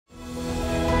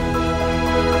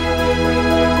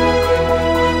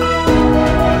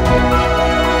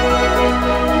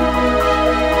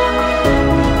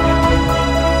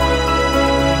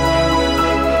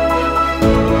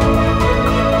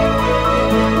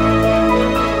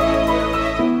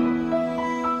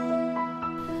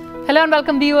and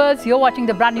welcome viewers. You're watching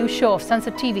the brand new show of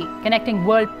Sansad TV Connecting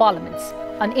World Parliaments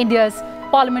on India's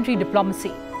parliamentary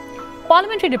diplomacy.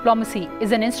 Parliamentary diplomacy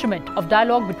is an instrument of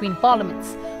dialogue between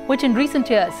parliaments, which in recent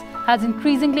years has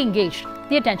increasingly engaged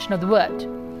the attention of the world.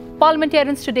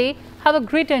 Parliamentarians today have a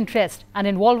greater interest and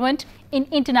involvement in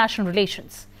international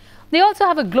relations. They also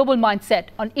have a global mindset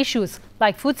on issues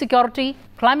like food security,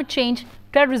 climate change,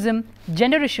 terrorism,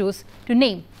 gender issues, to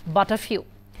name but a few.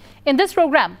 In this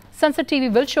program, Sansad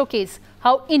TV will showcase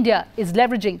how India is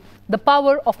leveraging the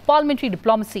power of parliamentary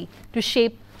diplomacy to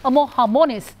shape a more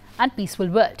harmonious and peaceful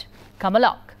world. Come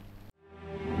along.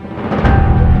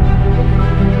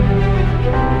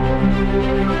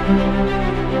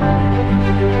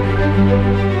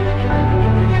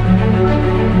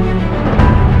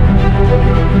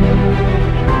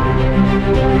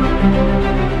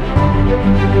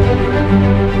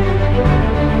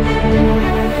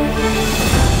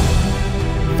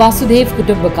 Vasudev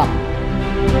Kutumbakam.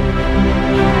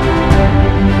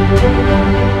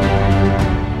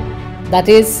 That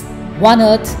is, one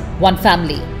earth, one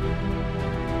family.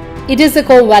 It is the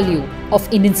core value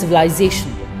of Indian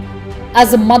civilization. As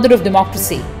the mother of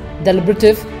democracy,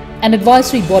 deliberative and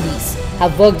advisory bodies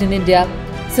have worked in India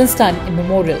since time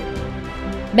immemorial.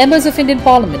 Members of Indian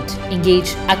Parliament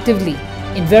engage actively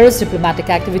in various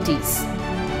diplomatic activities.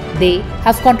 They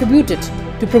have contributed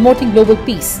to promoting global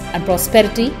peace and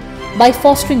prosperity by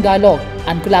fostering dialogue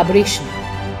and collaboration.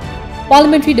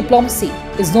 Parliamentary diplomacy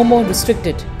is no more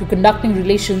restricted to conducting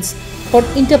relations for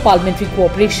inter-parliamentary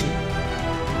cooperation.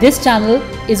 This channel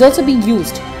is also being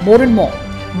used more and more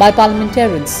by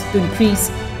parliamentarians to increase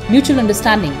mutual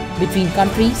understanding between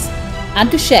countries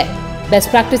and to share best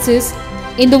practices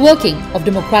in the working of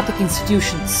democratic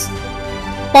institutions.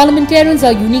 Parliamentarians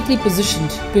are uniquely positioned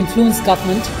to influence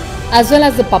government as well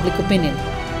as the public opinion.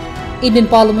 Indian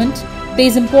Parliament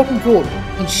plays an important role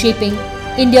in shaping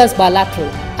India's bilateral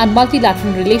and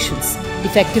multilateral relations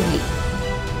effectively.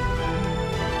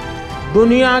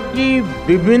 दुनिया की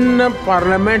विभिन्न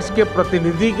parliaments के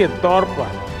प्रतिनिधि के तौर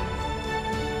पर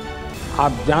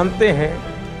आप जानते हैं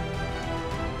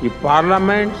कि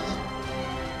पार्लियामेंट्स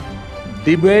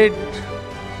डिबेट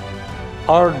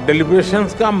और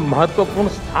डेलिब्रेशंस का महत्वपूर्ण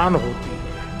स्थान होती है।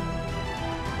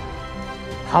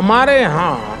 हमारे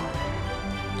यहाँ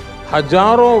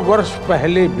हजारों वर्ष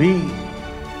पहले भी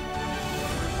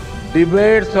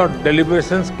डिबेट्स और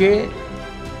डेलिब्रेशंस के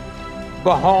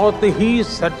बहुत ही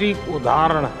सटीक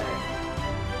उदाहरण हैं।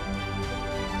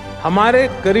 हमारे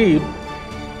करीब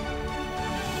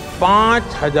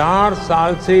 5000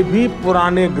 साल से भी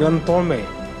पुराने ग्रंथों में,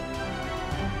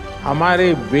 हमारे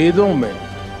वेदों में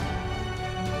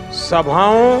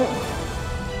सभाओं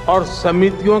और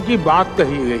समितियों की बात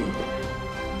कही गई है।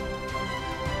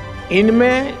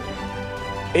 इनमें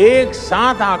एक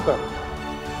साथ आकर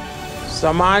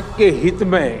समाज के हित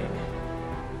में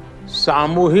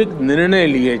सामूहिक निर्णय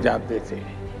लिए जाते थे।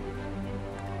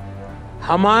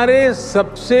 हमारे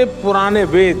सबसे पुराने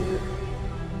वेद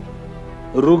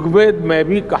ऋग्वेद में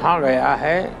भी कहा गया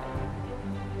है,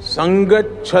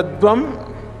 संगच्छध्वम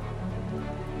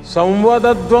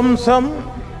संवदध्वम सम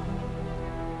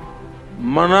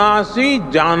मनासी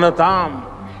जानताम,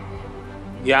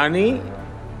 यानी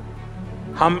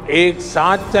हम एक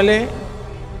साथ चलें,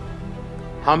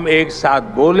 हम एक साथ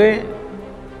बोलें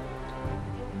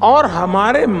और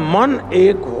हमारे मन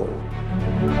एक हो।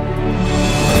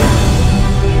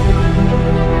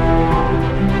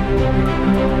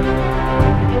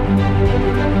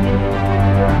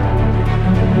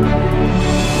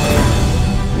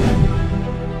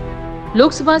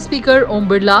 Lok Sabha Speaker Om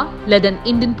Birla led an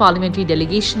Indian parliamentary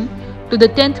delegation to the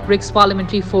 10th BRICS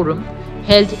Parliamentary Forum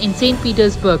held in St.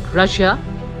 Petersburg, Russia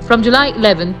from July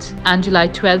 11th and July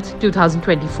 12th,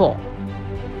 2024.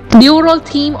 The overall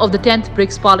theme of the 10th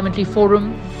BRICS Parliamentary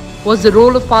Forum was the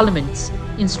role of parliaments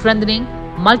in strengthening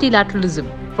multilateralism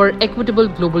for equitable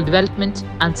global development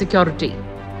and security.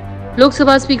 Lok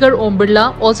Sabha Speaker Om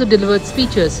Birla also delivered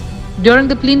speeches during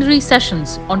the plenary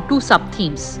sessions on two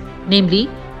sub-themes, namely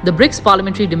the BRICS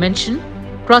Parliamentary Dimension,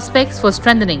 prospects for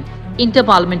strengthening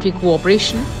inter-parliamentary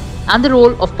cooperation, and the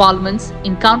role of parliaments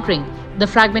in countering the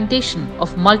fragmentation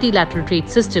of multilateral trade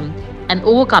system and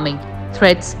overcoming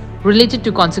threats related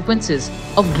to consequences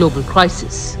of global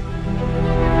crisis.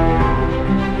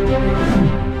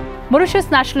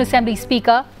 Mauritius National Assembly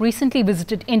Speaker recently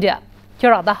visited India.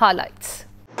 Here are the highlights.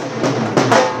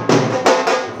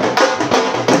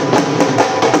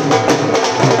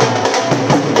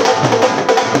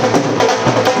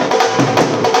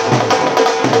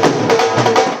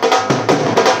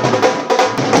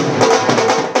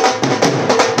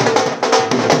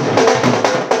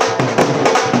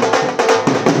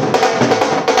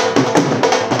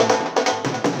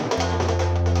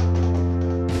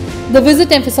 The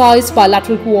visit emphasized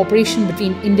bilateral cooperation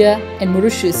between India and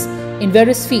Mauritius in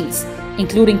various fields,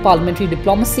 including parliamentary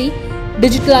diplomacy,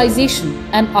 digitalization,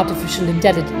 and artificial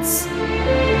intelligence.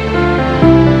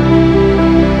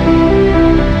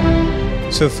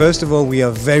 So first of all, we are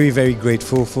very, very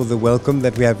grateful for the welcome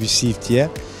that we have received here.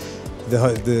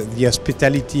 The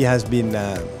hospitality has been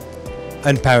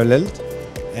unparalleled,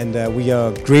 and we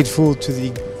are grateful to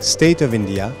the State of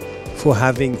India for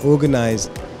having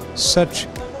organized such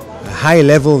a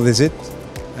high-level visit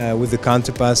with the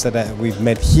counterparts that we've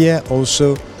met here,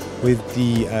 also with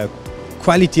the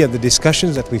quality of the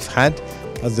discussions that we've had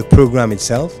of the program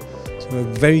itself. So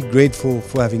we're very grateful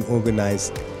for having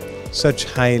organized such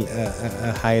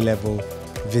a high-level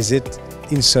visit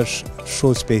in such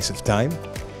short space of time.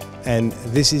 And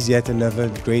this is yet another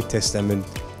great testament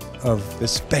of the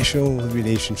special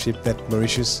relationship that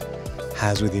Mauritius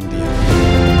has with India.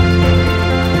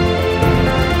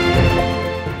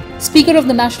 Speaker of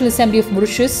the National Assembly of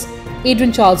Mauritius,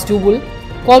 Adrian Charles Duval,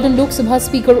 called on Lok Sabha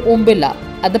Speaker Om Birla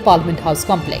at the Parliament House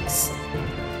complex.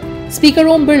 Speaker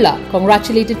Om Birla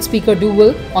congratulated Speaker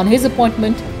Duval on his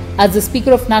appointment as the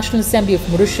Speaker of National Assembly of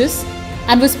Mauritius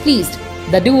and was pleased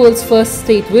that Duval's first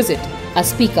state visit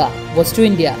as Speaker was to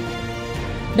India,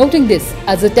 noting this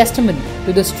as a testament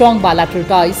to the strong bilateral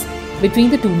ties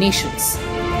between the two nations.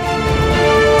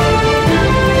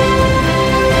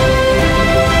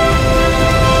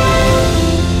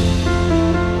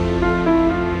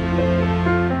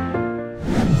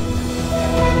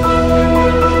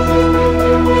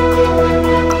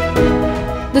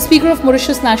 The Speaker of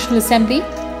Mauritius National Assembly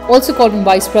also called on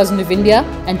Vice President of India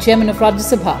and Chairman of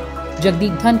Rajya Sabha,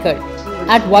 Jagdeep Dhankar,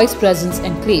 at Vice President's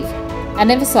enclave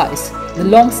and emphasized the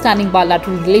long-standing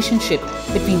bilateral relationship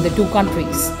between the two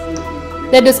countries.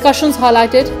 Their discussions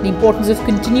highlighted the importance of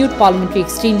continued parliamentary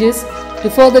exchanges to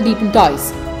further deepen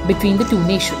ties between the two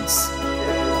nations.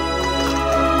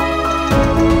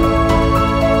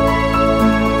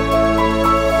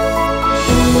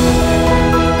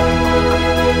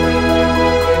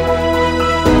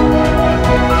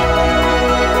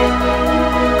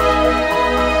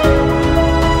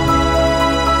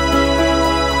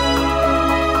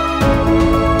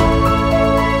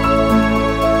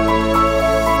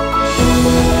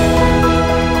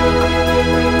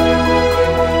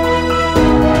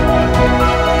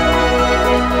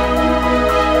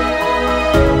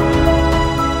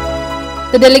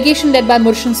 The delegation led by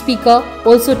Mauritian Speaker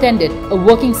also attended a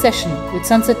working session with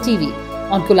Sansad TV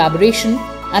on collaboration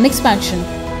and expansion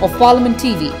of Parliament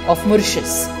TV of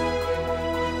Mauritius.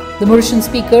 The Mauritian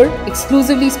Speaker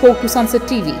exclusively spoke to Sansad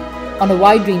TV on a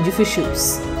wide range of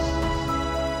issues.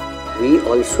 We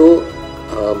also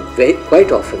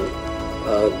quite often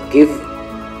give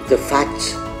the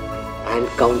facts and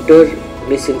counter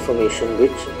misinformation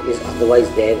which is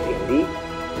otherwise there in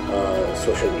the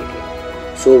social media.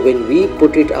 So when we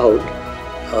put it out,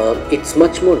 it's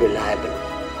much more reliable,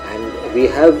 and we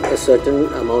have a certain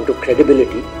amount of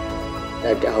credibility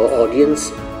that our audience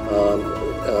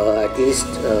at least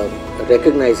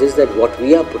recognizes that what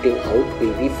we are putting out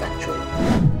will be factual.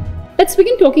 Let's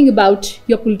begin talking about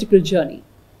your political journey,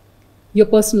 your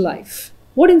personal life.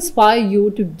 What inspired you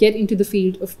to get into the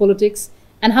field of politics,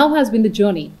 and how has been the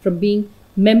journey from being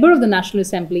member of the National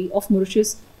Assembly of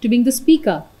Mauritius to being the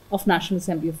Speaker of National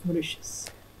Assembly of Mauritius?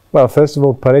 Well, first of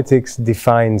all, politics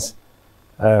defines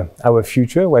our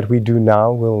future. What we do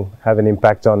now will have an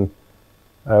impact on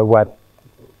what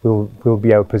will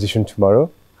be our position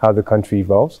tomorrow, how the country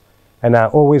evolves. And I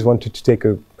always wanted to take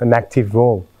an active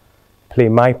role, play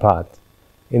my part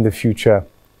in the future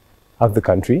of the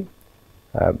country.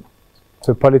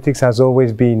 So politics has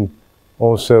always been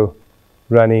also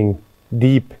running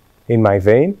deep in my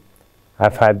vein.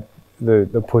 I've had the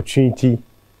opportunity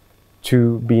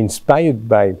to be inspired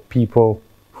by people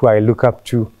who I look up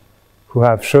to, who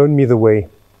have shown me the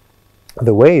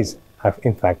ways,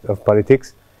 in fact, of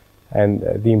politics, and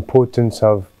the importance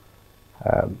of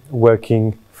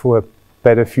working for a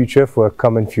better future, for a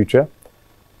common future.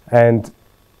 And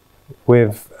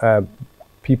with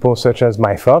people such as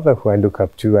my father, who I look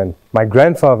up to, and my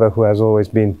grandfather, who has always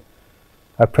been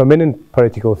a prominent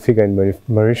political figure in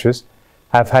Mauritius,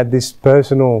 I've had this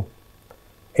personal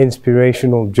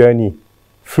inspirational journey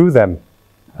through them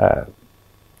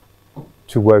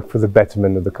to work for the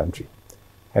betterment of the country.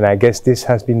 And I guess this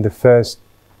has been the first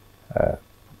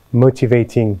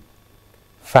motivating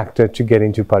factor to get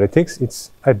into politics.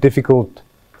 It's a difficult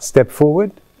step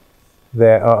forward.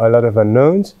 There are a lot of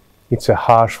unknowns. It's a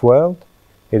harsh world.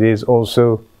 It is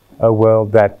also a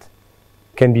world that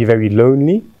can be very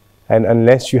lonely, and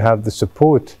unless you have the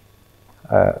support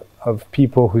of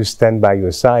people who stand by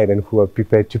your side and who are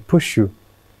prepared to push you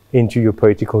into your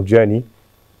political journey.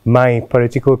 My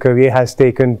political career has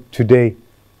taken today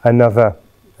another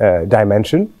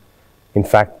dimension. In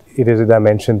fact, it is a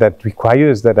dimension that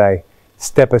requires that I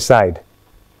step aside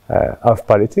of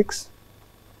politics,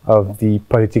 of the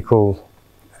political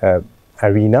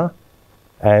arena,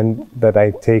 and that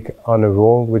I take on a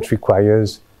role which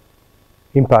requires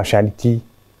impartiality,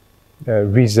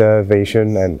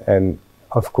 reservation, and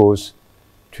of course,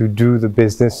 to do the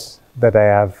business that I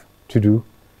have to do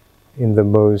in the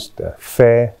most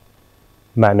fair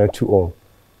manner to all.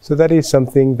 So that is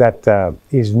something that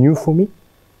is new for me,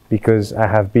 because I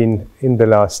have been, in the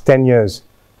last 10 years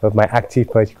of my active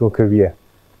political career,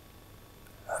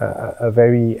 a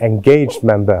very engaged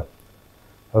member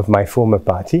of my former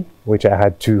party, which I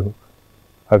had to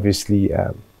obviously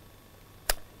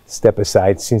step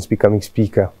aside since becoming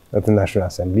Speaker of the National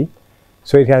Assembly.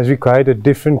 So it has required a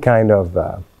different kind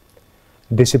of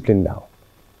discipline now,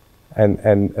 and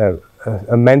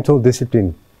a mental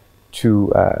discipline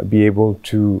to be able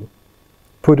to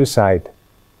put aside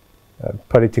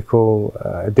political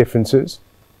differences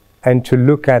and to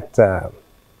look at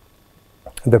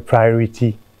the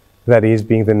priority that is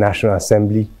being the National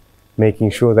Assembly,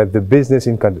 making sure that the business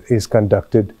is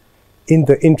conducted in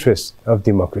the interest of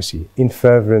democracy, in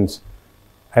furtherance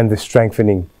and the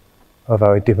strengthening of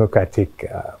our democratic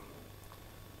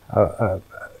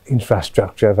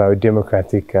infrastructure, of our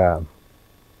democratic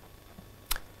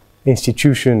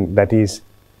institution that is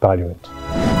Parliament.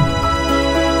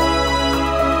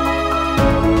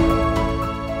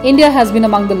 India has been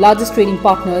among the largest trading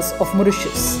partners of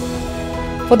Mauritius.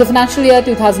 For the financial year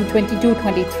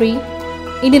 2022-23,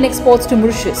 Indian exports to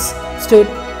Mauritius stood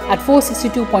at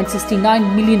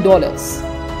 $462.69 million.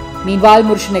 Meanwhile,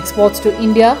 Mauritian exports to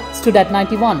India stood at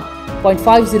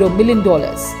 $91.50 million,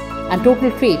 and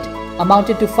total trade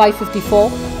amounted to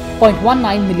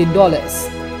 $554.19 million.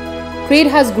 Trade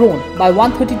has grown by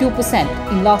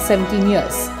 132% in last 17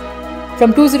 years,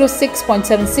 from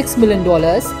 $206.76 million in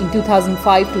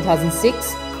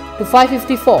 2005-2006 to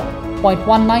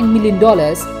 $554.19 million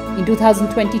in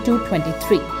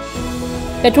 2022-23.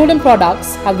 Petroleum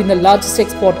products have been the largest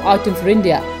export item for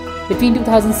India between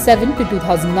 2007 to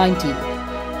 2019.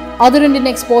 Other Indian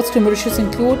exports to Mauritius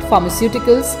include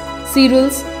pharmaceuticals,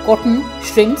 cereals, cotton,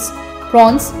 shrimps,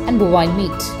 prawns and bovine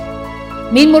meat.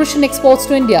 Main Mauritian exports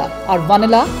to India are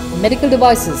vanilla, medical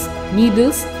devices,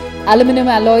 needles, aluminum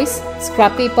alloys,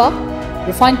 scrap paper,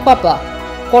 refined copper,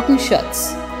 cotton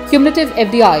shirts. Cumulative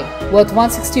FDI worth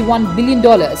 $161 billion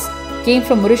came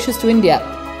from Mauritius to India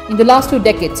in the last 2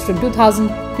 decades, from 2000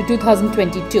 to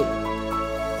 2022,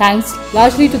 thanks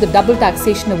largely to the double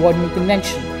taxation avoidance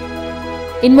convention.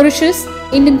 In Mauritius,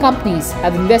 Indian companies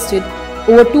have invested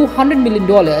over $200 million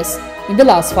in the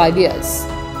last 5 years.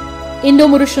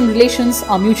 Indo-Mauritian relations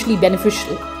are mutually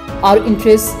beneficial. Our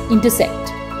interests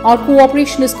intersect. Our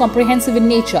cooperation is comprehensive in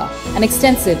nature and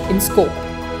extensive in scope.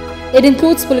 It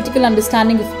includes political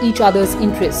understanding of each other's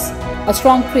interests, a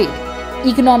strong trade,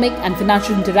 economic and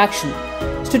financial interaction,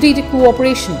 strategic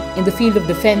cooperation in the field of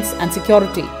defense and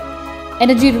security,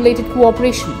 energy-related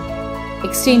cooperation,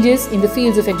 exchanges in the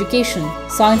fields of education,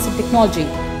 science and technology,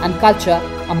 and culture,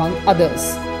 among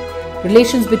others.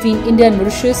 Relations between India and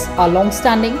Mauritius are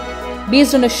long-standing,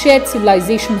 based on a shared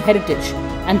civilization heritage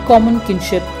and common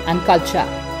kinship and culture.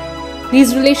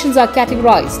 These relations are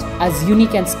categorized as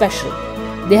unique and special.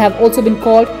 They have also been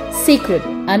called sacred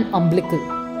and umbilical.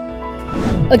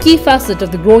 A key facet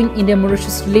of the growing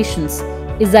India-Mauritius relations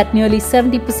is that nearly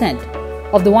 70%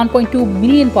 of the 1.2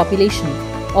 million population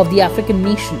of the African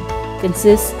nation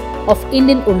consists of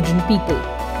Indian origin people,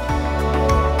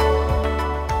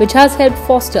 which has helped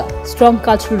foster strong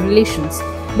cultural relations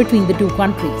between the two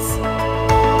countries.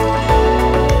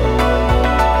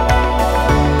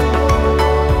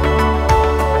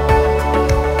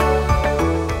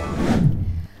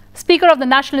 Speaker of the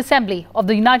National Assembly of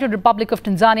the United Republic of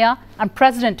Tanzania and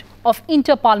President of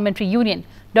Inter-Parliamentary Union,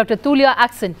 Dr. Tulia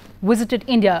Ackson, visited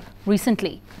India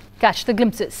recently. Catch the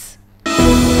glimpses.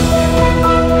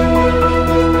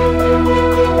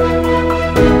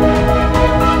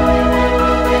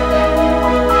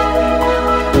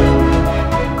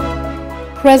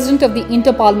 President of the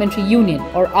Inter-Parliamentary Union,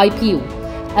 or IPU,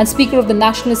 and Speaker of the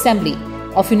National Assembly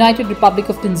of United Republic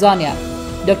of Tanzania,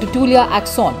 Dr. Tulia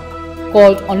Ackson,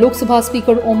 called on Lok Sabha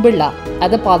Speaker Om Birla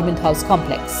at the Parliament House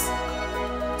complex.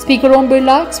 Speaker Om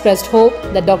Birla expressed hope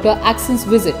that Dr. Ackson's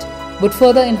visit would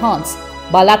further enhance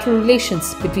bilateral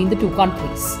relations between the two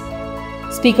countries.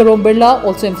 Speaker Om Birla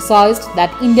also emphasized that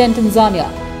India and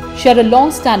Tanzania share a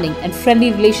long-standing and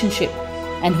friendly relationship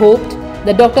and hoped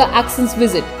that Dr. Akson's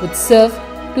visit would serve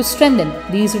to strengthen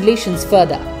these relations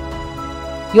further.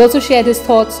 He also shared his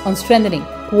thoughts on strengthening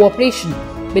cooperation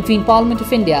between Parliament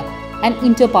of India and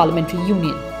Inter-Parliamentary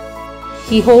Union.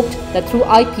 He hoped that through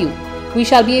IPU, we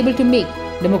shall be able to make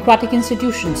democratic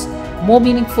institutions more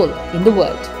meaningful in the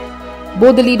world.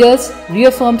 Both the leaders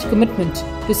reaffirmed commitment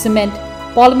to cement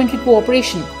parliamentary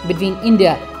cooperation between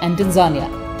India and Tanzania.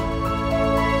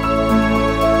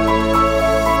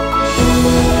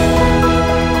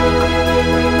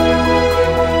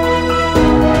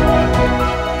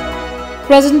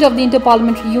 President of the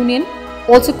Inter-Parliamentary Union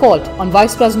also called on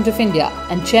Vice President of India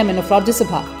and Chairman of Rajya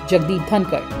Sabha, Jagdeep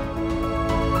Dhankar.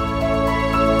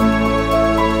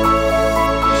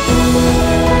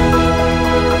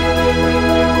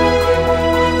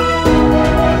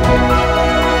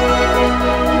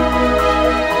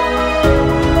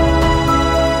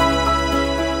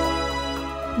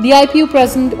 The IPU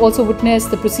president also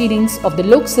witnessed the proceedings of the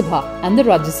Lok Sabha and the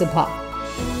Rajya Sabha.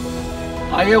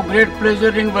 I have great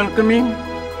pleasure in welcoming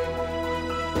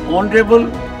Honorable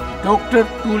Dr.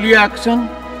 Tulia Akson,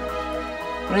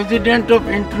 President of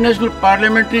International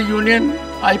Parliamentary Union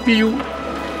 (IPU),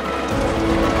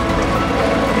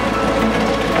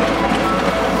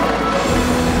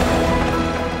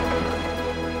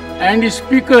 and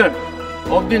Speaker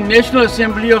of the National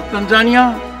Assembly of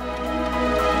Tanzania.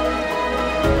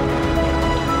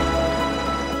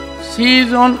 She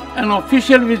is on an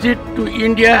official visit to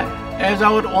India as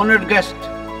our honored guest.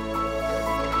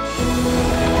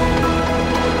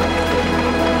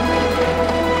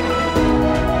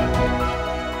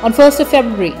 On 1st of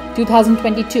February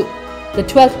 2022, the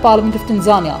 12th Parliament of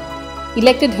Tanzania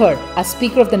elected her as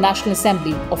Speaker of the National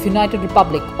Assembly of United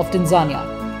Republic of Tanzania.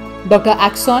 Dr.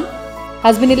 Akson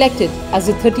has been elected as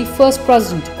the 31st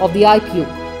President of the IPU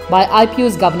by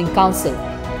IPU's Governing Council,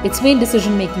 its main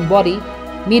decision-making body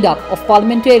made up of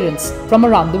parliamentarians from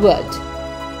around the world.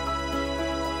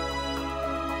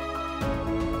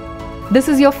 This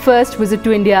is your first visit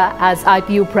to India as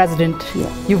IPU President.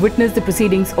 Yeah. You witnessed the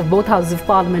proceedings of both houses of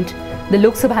Parliament, the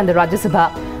Lok Sabha and the Rajya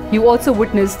Sabha. You also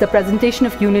witnessed the presentation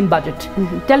of Union Budget.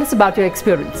 Tell us about your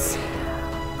experience.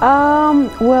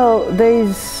 Well, there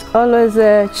is always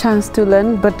a chance to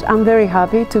learn, but I'm very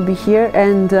happy to be here.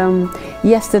 And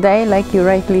yesterday, like you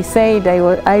rightly said,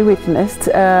 I witnessed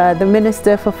the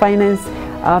Minister for Finance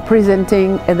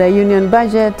presenting the Union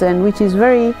Budget, and which is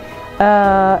very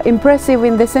impressive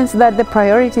in the sense that the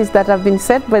priorities that have been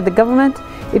set by the government,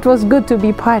 it was good to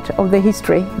be part of the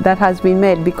history that has been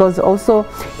made, because also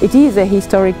it is a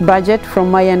historic budget from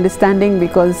my understanding,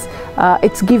 because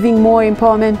it's giving more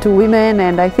empowerment to women,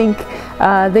 and I think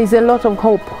there's a lot of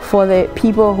hope for the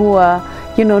people who are,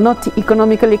 you know, not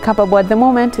economically capable at the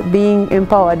moment, being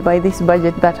empowered by this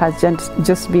budget that has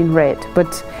just been read.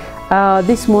 But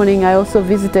this morning I also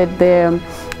visited the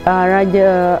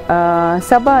Rajya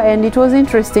Sabha, and it was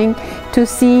interesting to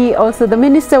see. Also the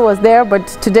minister was there, but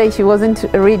today she wasn't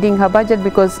reading her budget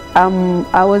because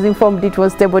I was informed it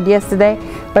was tabled yesterday,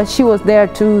 but she was there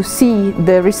to see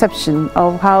the reception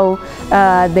of how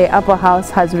the upper house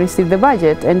has received the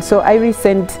budget. And so I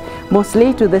listened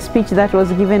mostly to the speech that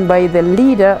was given by the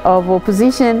leader of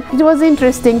opposition. It was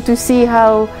interesting to see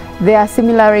how there are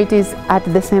similarities, at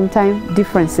the same time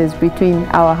differences between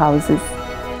our houses.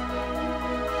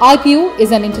 IPU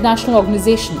is an international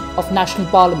organization of national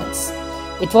parliaments.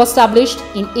 It was established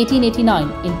in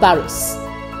 1889 in Paris.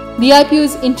 The IPU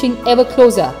is inching ever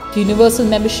closer to universal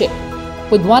membership,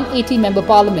 with 180 member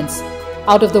parliaments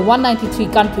out of the 193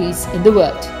 countries in the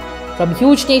world, from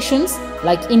huge nations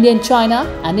like India and China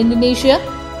and Indonesia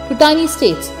to tiny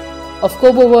states of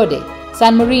Cabo Verde,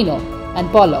 San Marino and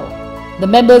Palau. The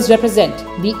members represent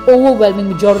the overwhelming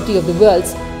majority of the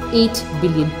world's 8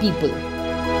 billion people.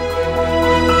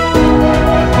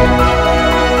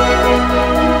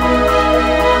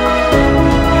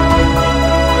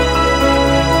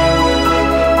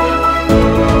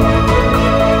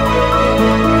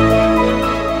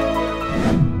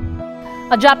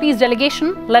 A Japanese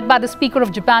delegation led by the Speaker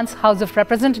of Japan's House of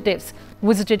Representatives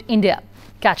visited India.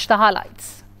 Catch the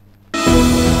highlights.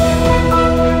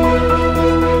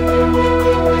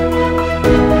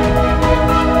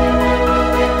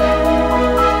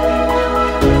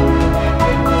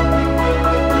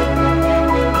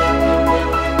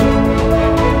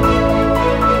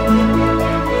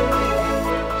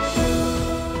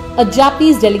 A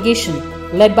Japanese delegation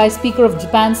led by Speaker of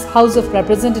Japan's House of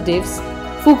Representatives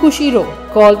Fukushiro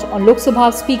called on Lok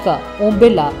Sabha Speaker Om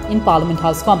Birla in Parliament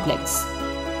House complex.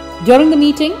 During the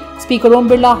meeting, Speaker Om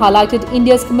Birla highlighted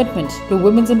India's commitment to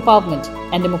women's empowerment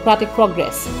and democratic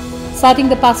progress, citing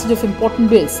the passage of important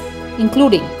bills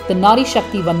including the Nari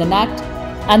Shakti Vandan Act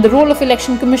and the role of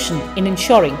Election Commission in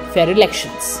ensuring fair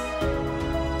elections.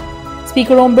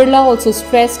 Speaker Om Birla also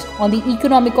stressed on the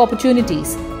economic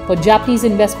opportunities for Japanese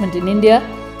investment in India,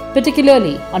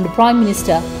 particularly under Prime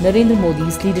Minister Narendra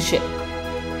Modi's leadership.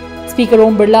 Speaker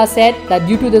Om Birla said that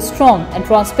due to the strong and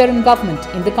transparent government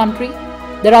in the country,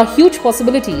 there are huge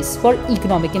possibilities for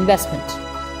economic investment.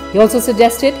 He also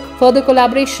suggested further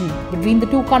collaboration between the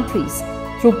two countries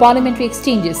through parliamentary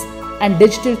exchanges and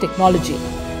digital technology.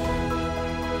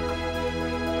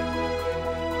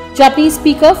 Japanese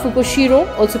Speaker Fukushiro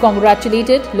also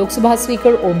congratulated Lok Sabha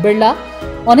Speaker Om Birla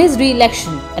on his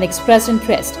re-election and expressed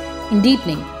interest in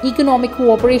deepening economic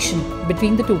cooperation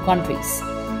between the two countries,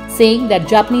 saying that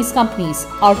Japanese companies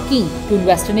are keen to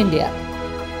invest in India.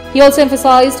 He also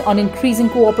emphasized on increasing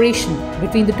cooperation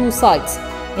between the two sides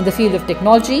in the field of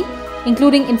technology,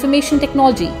 including information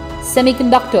technology,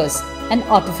 semiconductors, and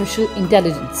artificial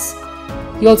intelligence.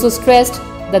 He also stressed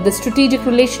that the strategic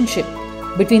relationship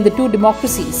between the two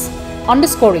democracies,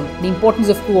 underscoring the importance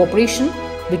of cooperation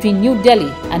between New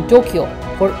Delhi and Tokyo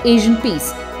for Asian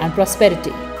peace and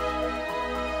prosperity.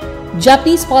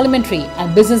 Japanese parliamentary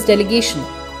and business delegation,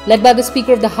 led by the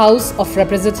Speaker of the House of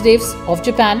Representatives of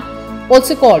Japan,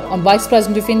 also called on Vice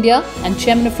President of India and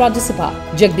Chairman of Rajya Sabha,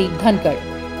 Jagdeep Dhankar.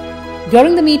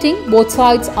 During the meeting, both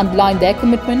sides underlined their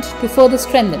commitment to further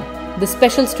strengthen the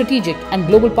special strategic and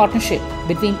global partnership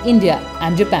between India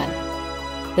and Japan.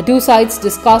 The two sides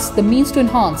discussed the means to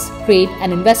enhance trade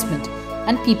and investment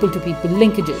and people-to-people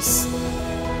linkages.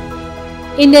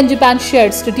 India and Japan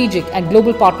shared strategic and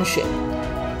global partnership.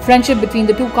 Friendship between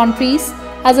the two countries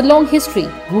has a long history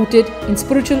rooted in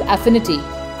spiritual affinity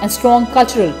and strong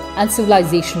cultural and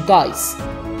civilizational ties.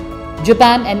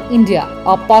 Japan and India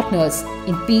are partners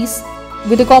in peace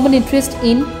with a common interest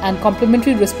in and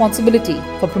complementary responsibility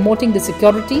for promoting the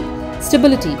security,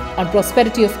 stability and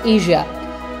prosperity of Asia,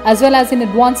 as well as in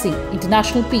advancing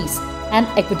international peace and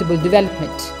equitable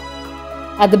development.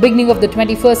 At the beginning of the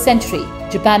 21st century,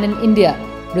 Japan and India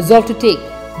resolved to take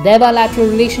their bilateral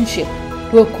relationship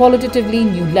to a qualitatively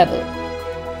new level.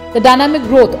 The dynamic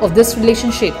growth of this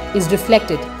relationship is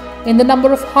reflected in the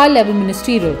number of high-level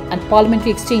ministerial and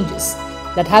parliamentary exchanges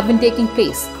that have been taking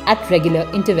place at regular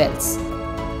intervals.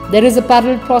 There is a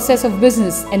parallel process of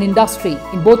business and industry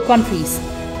in both countries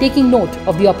taking note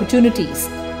of the opportunities,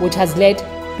 which has led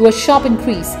to a sharp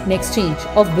increase in exchange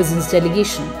of business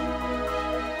delegation.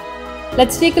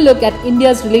 Let's take a look at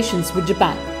India's relations with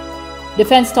Japan.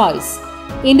 Defense ties.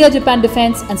 India-Japan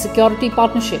defense and security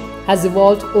partnership has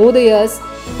evolved over the years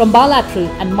from bilateral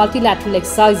and multilateral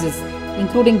exercises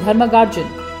including Dharmagarjan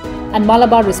and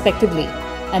Malabar respectively,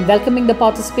 and welcoming the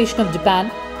participation of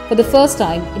Japan for the first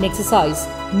time in exercise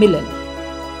Milan.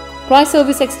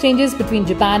 Tri-service exchanges between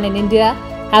Japan and India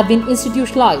have been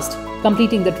institutionalized,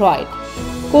 completing the triad.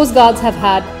 Coast Guards have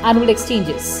had annual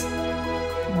exchanges.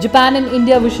 Japan and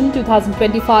India Vision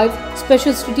 2025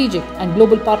 Special Strategic and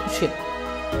Global Partnership,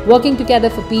 working together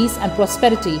for peace and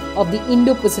prosperity of the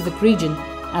Indo-Pacific region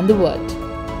and the world.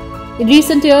 In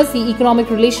recent years, the economic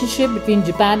relationship between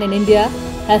Japan and India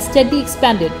has steadily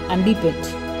expanded and deepened.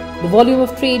 The volume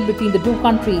of trade between the two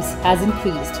countries has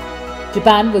increased.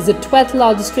 Japan was the 12th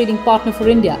largest trading partner for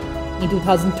India in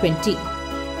 2020.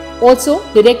 Also,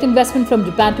 direct investment from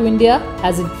Japan to India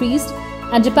has increased,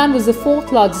 and Japan was the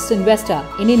 4th largest investor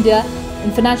in India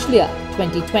in financial year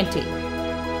 2020.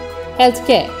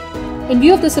 Healthcare. In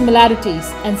view of the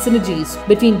similarities and synergies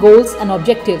between goals and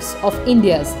objectives of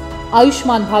India's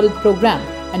Ayushman Bharat program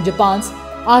and Japan's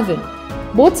ARVIN,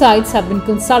 both sides have been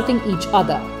consulting each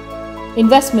other.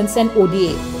 Investments and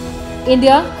ODA.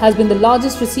 India has been the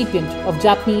largest recipient of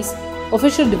Japanese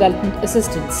official development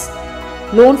assistance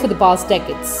loan for the past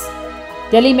decades.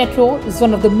 Delhi Metro is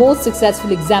one of the most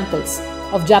successful examples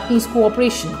of Japanese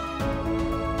cooperation.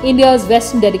 India's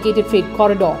Western Dedicated Freight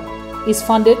Corridor is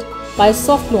funded by a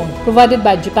soft loan provided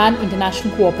by Japan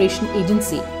International Cooperation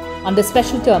Agency under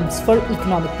special terms for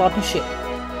economic partnership.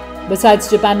 Besides,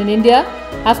 Japan and India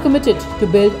have committed to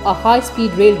build a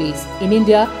high-speed railways in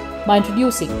India by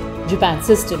introducing Japan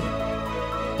System.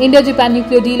 India-Japan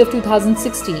Nuclear Deal of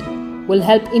 2016 will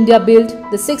help India build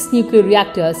the 6 nuclear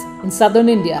reactors in southern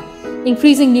India,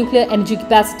 increasing nuclear energy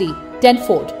capacity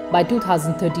tenfold by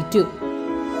 2032.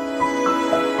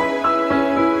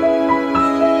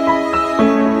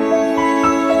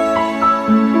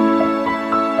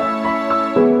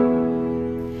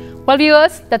 Well,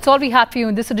 viewers, that's all we had for you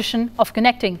in this edition of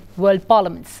Connecting World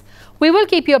Parliaments. We will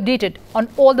keep you updated on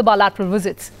all the bilateral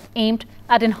visits aimed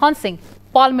at enhancing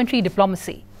parliamentary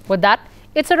diplomacy. With that,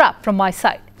 it's a wrap from my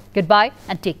side. Goodbye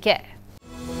and take care.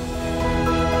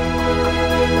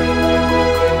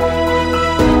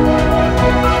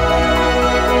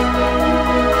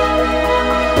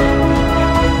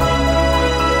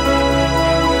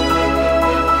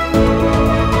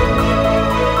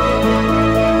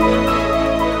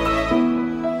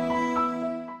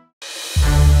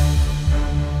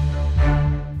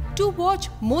 To watch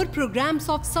more programs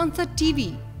of Sansad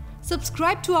TV,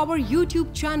 subscribe to our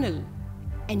YouTube channel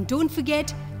and don't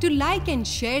forget to like and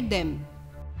share them.